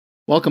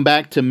Welcome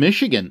back to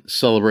Michigan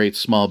Celebrates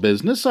Small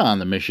Business on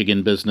the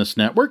Michigan Business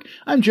Network.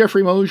 I'm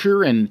Jeffrey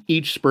Mosier, and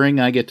each spring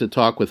I get to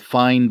talk with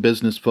fine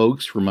business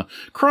folks from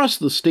across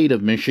the state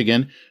of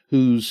Michigan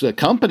whose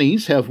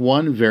companies have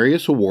won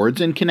various awards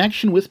in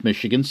connection with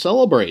Michigan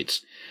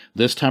Celebrates.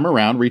 This time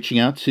around, reaching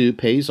out to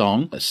Pei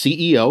Zong,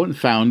 CEO and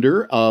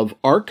founder of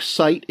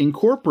ArcSite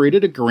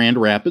Incorporated of Grand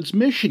Rapids,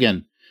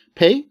 Michigan.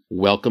 Pei,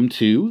 welcome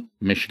to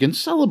Michigan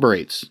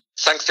Celebrates.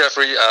 Thanks,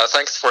 Jeffrey.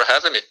 Thanks for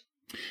having me.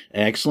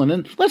 Excellent.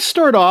 And let's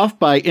start off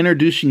by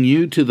introducing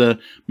you to the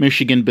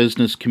Michigan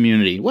business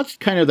community. What's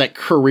kind of that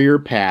career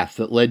path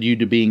that led you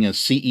to being a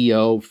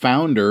CEO,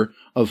 founder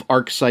of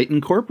ArcSite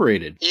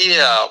Incorporated?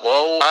 Yeah,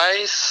 well,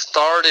 I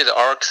started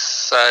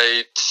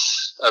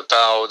ArcSite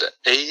about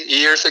 8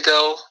 years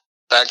ago,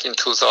 back in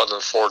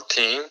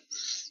 2014.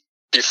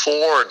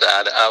 Before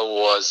that, I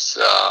was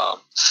a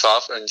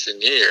software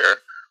engineer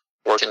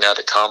working at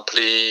a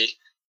company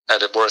at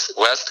the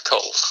West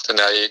Coast. And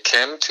I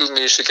came to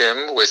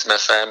Michigan with my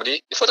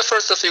family. For the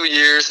first few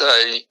years,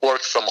 I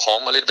worked from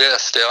home a little bit. I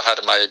still had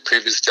my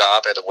previous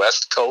job at the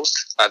West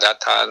Coast. At that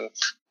time,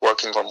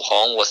 working from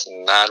home was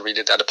not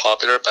really that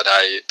popular, but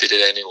I did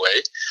it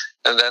anyway.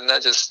 And then I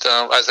just,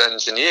 as an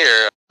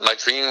engineer, my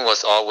dream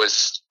was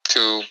always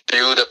to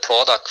build a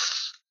product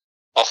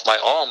of my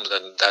own.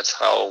 And that's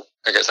how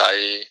I guess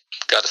I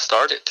got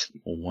started.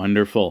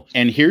 Wonderful.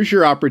 And here's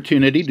your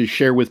opportunity to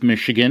share with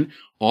Michigan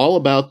all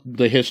about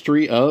the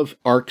history of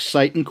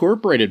ArcSite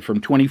Incorporated from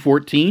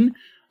 2014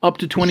 up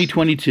to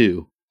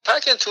 2022.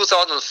 Back in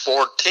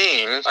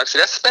 2014,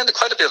 actually, I spent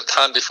quite a bit of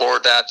time before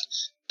that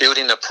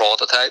building a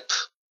prototype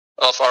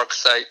of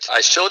ArcSite. I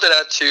showed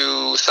that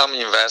to some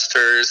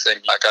investors, and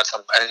I got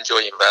some angel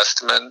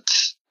investment.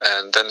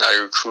 And then I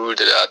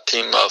recruited a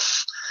team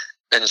of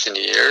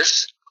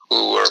engineers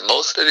who were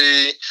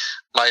mostly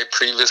my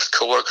previous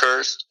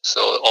coworkers.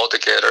 So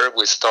altogether,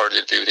 we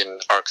started building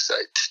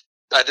ArcSite.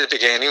 At the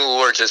beginning, we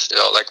were just,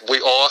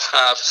 we all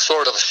have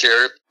sort of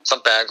shared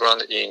some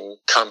background in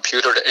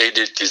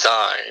computer-aided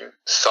design,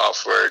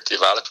 software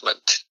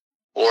development.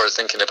 Or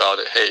thinking about,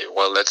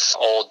 let's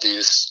all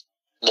these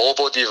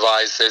mobile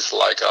devices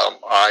like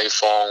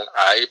iPhone,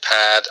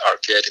 iPad are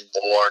getting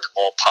more and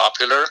more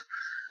popular.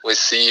 We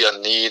see a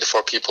need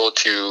for people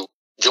to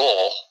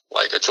draw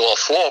a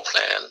floor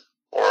plan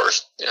or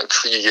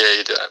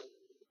create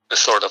a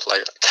sort of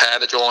like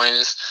CAD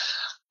drawings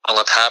on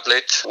a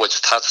tablet with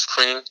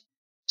touchscreen.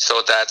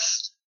 So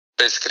that's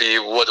basically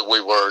what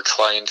we were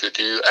trying to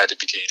do at the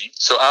beginning.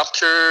 So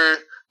after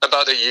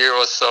about a year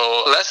or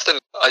so, less than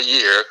a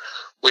year,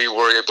 we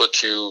were able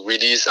to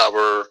release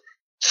our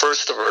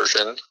first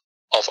version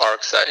of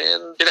ArcSite.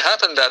 And it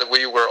happened that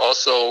we were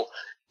also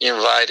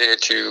invited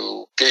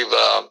to give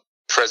a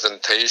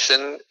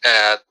presentation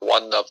at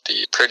one of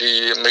the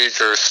pretty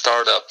major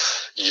startup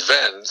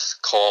events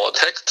called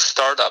Tech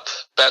Startup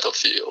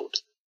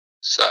Battlefield.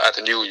 So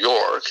at New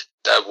York,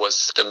 that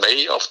was the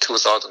May of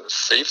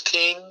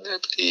 2015, I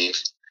believe.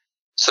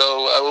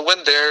 So we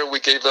went there, we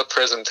gave a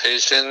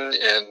presentation,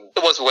 and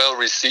it was well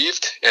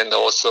received. And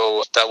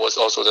also, that was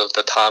also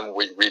the time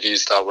we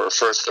released our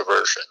first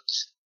version.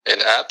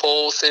 And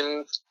Apple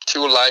seemed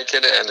to like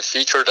it and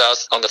featured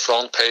us on the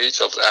front page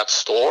of the App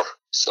Store.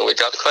 So we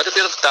got quite a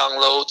bit of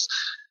downloads.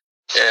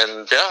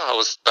 And I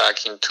was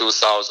back in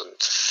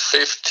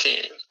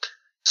 2015.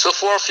 So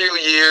for a few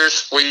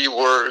years, we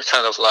were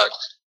kind of like,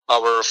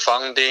 our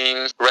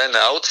funding ran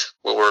out.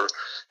 We were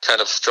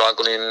kind of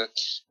struggling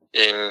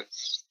in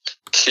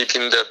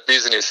keeping the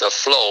business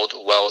afloat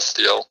while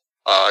still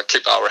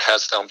keep our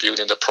heads down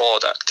building the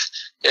product.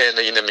 And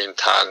in the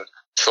meantime,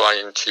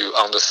 trying to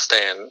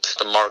understand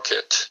the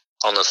market,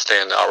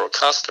 understand our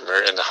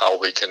customer, and how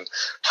we can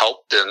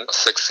help them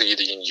succeed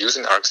in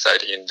using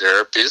ArcSite in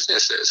their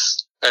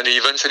businesses. And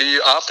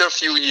eventually, after a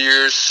few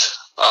years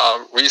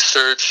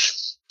research,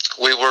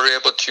 we were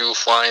able to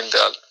find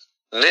a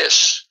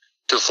niche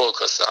to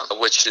focus on,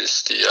 which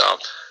is the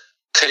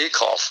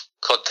takeoff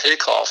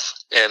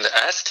and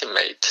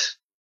estimate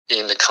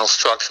in the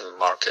construction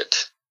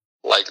market,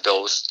 like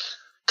those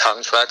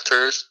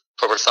contractors,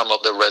 for some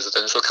of the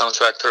residential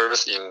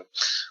contractors in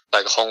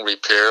like home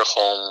repair,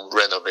 home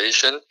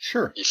renovation.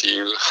 Sure. If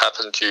you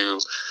happen to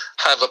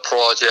have a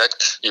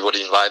project, you would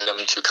invite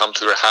them to come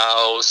to your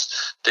house.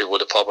 They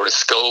would probably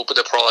scope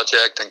the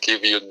project and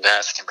give you an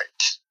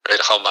estimate,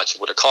 right? How much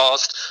it would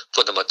cost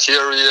for the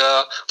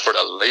material, for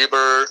the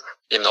labor,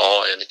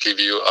 and give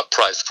you a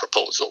price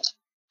proposal.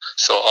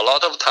 So a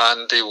lot of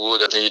time they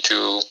would need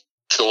to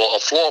draw a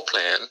floor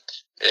plan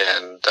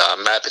and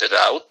map it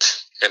out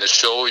and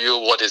show you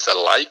what it's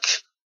like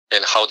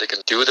and how they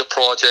can do the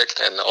project,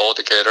 and all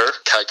together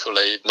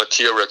calculate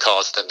material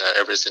cost and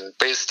everything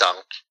based on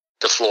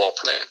the floor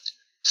plan.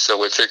 So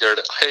we figured,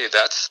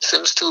 that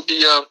seems to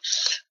be a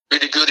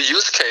really good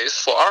use case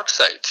for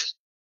ArcSite.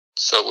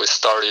 So we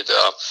started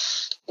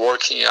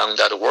working on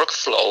that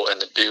workflow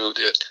and build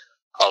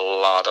a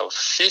lot of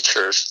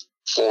features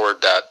for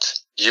that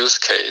use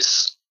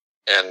case.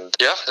 And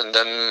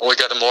then we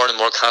got more and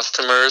more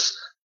customers.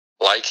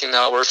 liking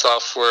our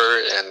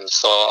software and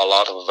saw a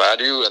lot of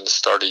value and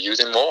started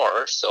using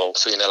more. So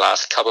in the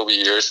last couple of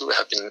years, we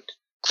have been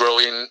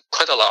growing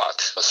quite a lot.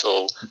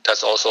 So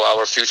that's also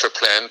our future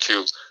plan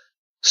to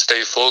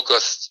stay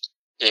focused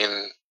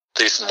in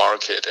this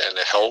market and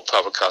help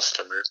our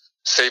customers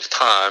save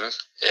time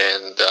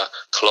and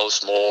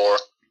close more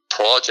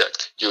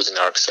projects using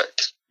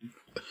ArcSight.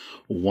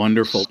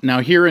 Wonderful. Now,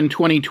 here in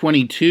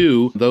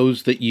 2022,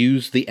 those that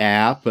use the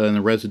app and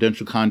the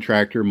residential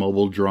contractor,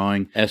 mobile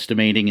drawing,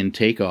 estimating, and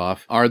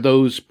takeoff, are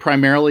those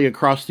primarily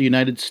across the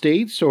United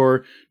States,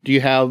 or do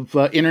you have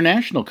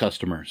international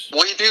customers?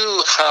 We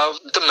do have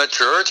the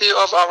majority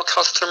of our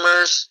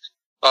customers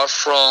are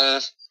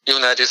from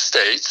United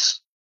States,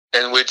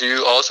 and we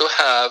do also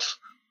have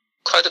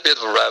quite a bit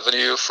of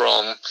revenue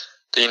from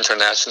the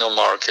international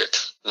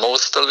market,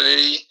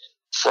 mostly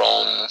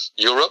from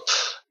Europe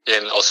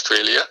and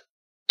Australia.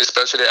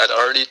 Especially at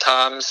early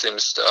time,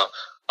 since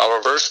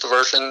our first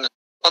version,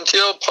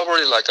 until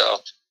probably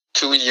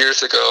 2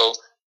 years ago,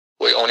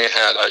 we only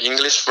had an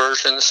English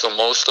version. So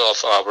most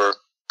of our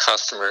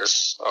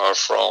customers are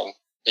from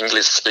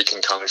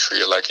English-speaking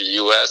countries like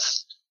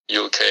US,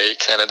 UK,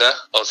 Canada,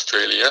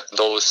 Australia,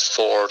 those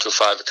 4 to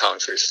 5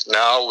 countries.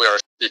 Now we are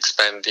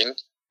expanding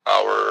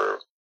our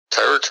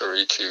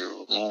territory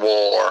to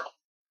more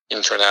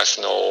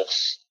international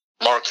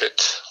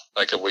market.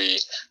 Like we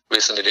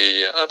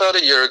recently, about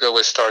a year ago,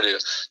 we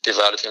started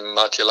developing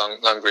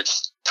multi-language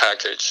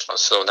package.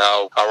 So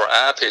now our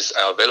app is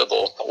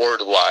available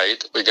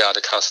worldwide. We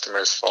got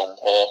customers from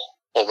all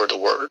over the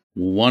world.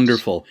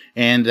 Wonderful.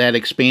 And that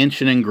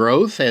expansion and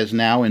growth has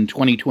now in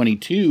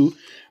 2022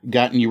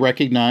 gotten you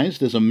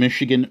recognized as a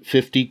Michigan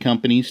 50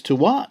 Companies to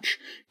Watch.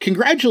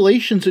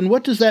 Congratulations. And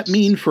what does that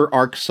mean for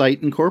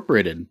ArcSight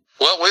Incorporated?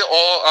 Well, we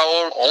all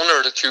are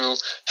honored to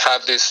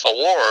have this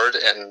award,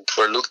 and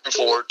we're looking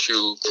forward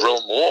to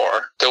grow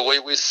more. The way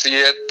we see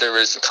it, there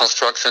is a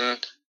construction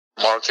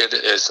market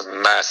is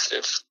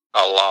massive,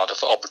 a lot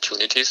of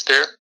opportunities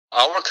there.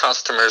 Our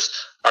customers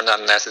are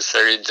not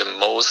necessarily the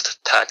most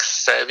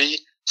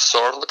tech-savvy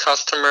sort of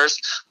customers,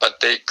 but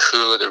they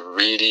could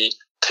really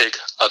take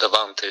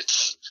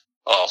advantage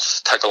of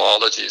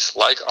technologies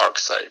like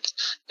ArcSight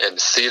and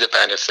see the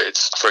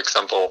benefits. For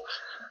example,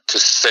 to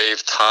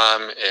save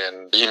time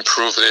and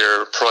improve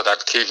their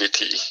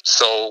productivity.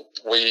 So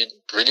we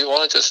really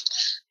want to just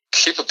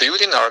keep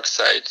building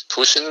ArcSight,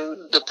 pushing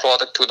the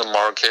product to the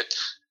market,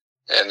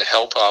 and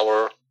help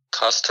our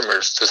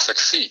customers to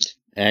succeed.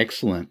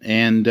 Excellent.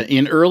 And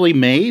in early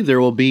May, there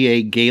will be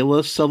a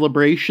gala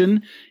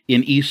celebration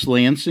in East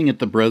Lansing at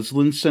the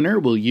Breslin Center.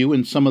 Will you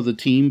and some of the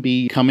team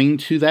be coming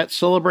to that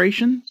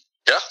celebration?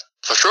 Yeah,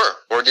 for sure.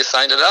 We're already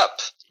signed it up.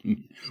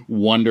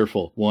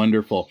 Wonderful,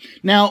 wonderful.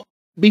 Now,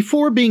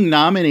 before being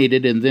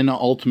nominated and then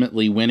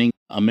ultimately winning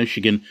a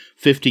Michigan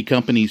 50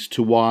 Companies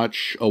to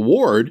Watch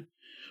award,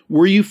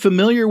 were you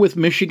familiar with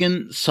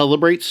Michigan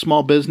Celebrate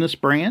Small Business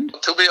brand?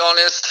 To be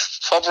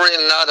honest, probably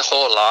not a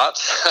whole lot.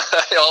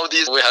 All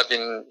these we have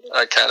been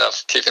kind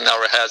of keeping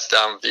our heads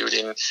down,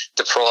 building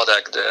the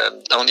product.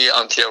 Only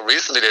until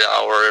recently,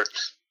 our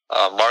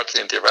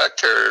marketing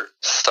director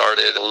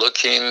started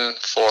looking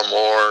for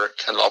more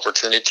kind of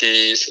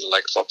opportunities,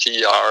 like for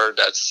PR.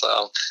 That's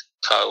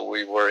how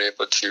we were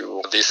able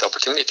to these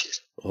opportunities.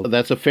 Well,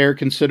 that's a fair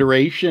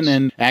consideration,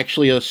 and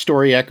actually a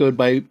story echoed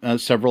by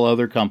several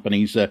other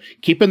companies,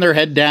 keeping their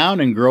head down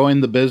and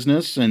growing the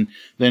business, and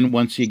then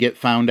once you get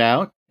found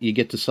out, you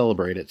get to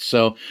celebrate it.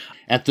 So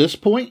at this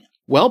point,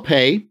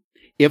 WellPay,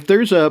 if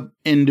there's a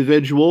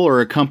individual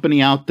or a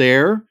company out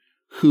there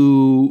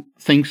who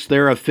thinks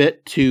they're a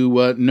fit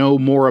to know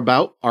more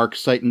about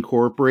ArcSight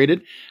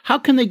Incorporated, how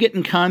can they get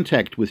in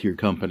contact with your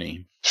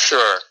company?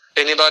 Sure.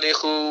 Anybody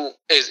who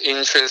is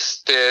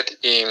interested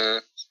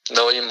in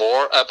knowing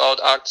more about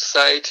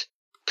ArcSight,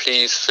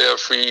 please feel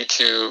free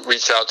to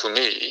reach out to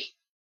me,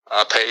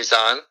 Pei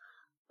Zhan.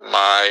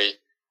 My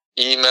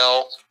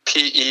email,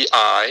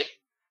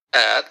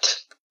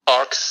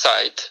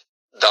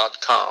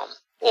 pei@arcsight.com,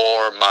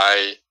 or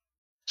my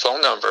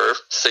phone number,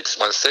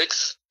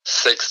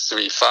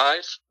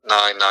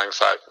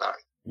 616-635-9959.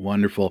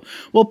 Wonderful.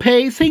 Well,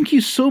 Pei, thank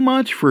you so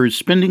much for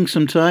spending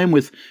some time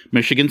with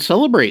Michigan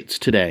Celebrates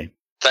today.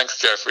 Thanks,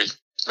 Jeffrey.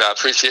 I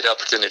appreciate the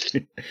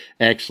opportunity.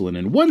 Excellent.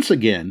 And once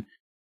again,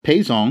 Pei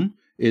Zhan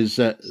is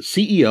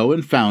CEO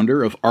and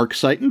founder of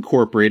ArcSight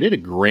Incorporated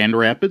at Grand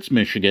Rapids,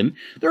 Michigan.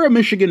 They're a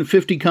Michigan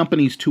 50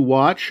 Companies to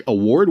Watch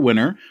award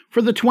winner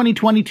for the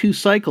 2022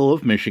 cycle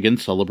of Michigan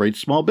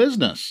Celebrates Small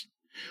Business.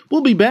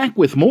 We'll be back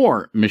with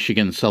more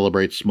Michigan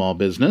Celebrates Small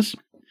Business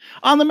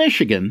on the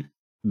Michigan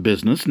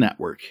Business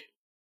Network.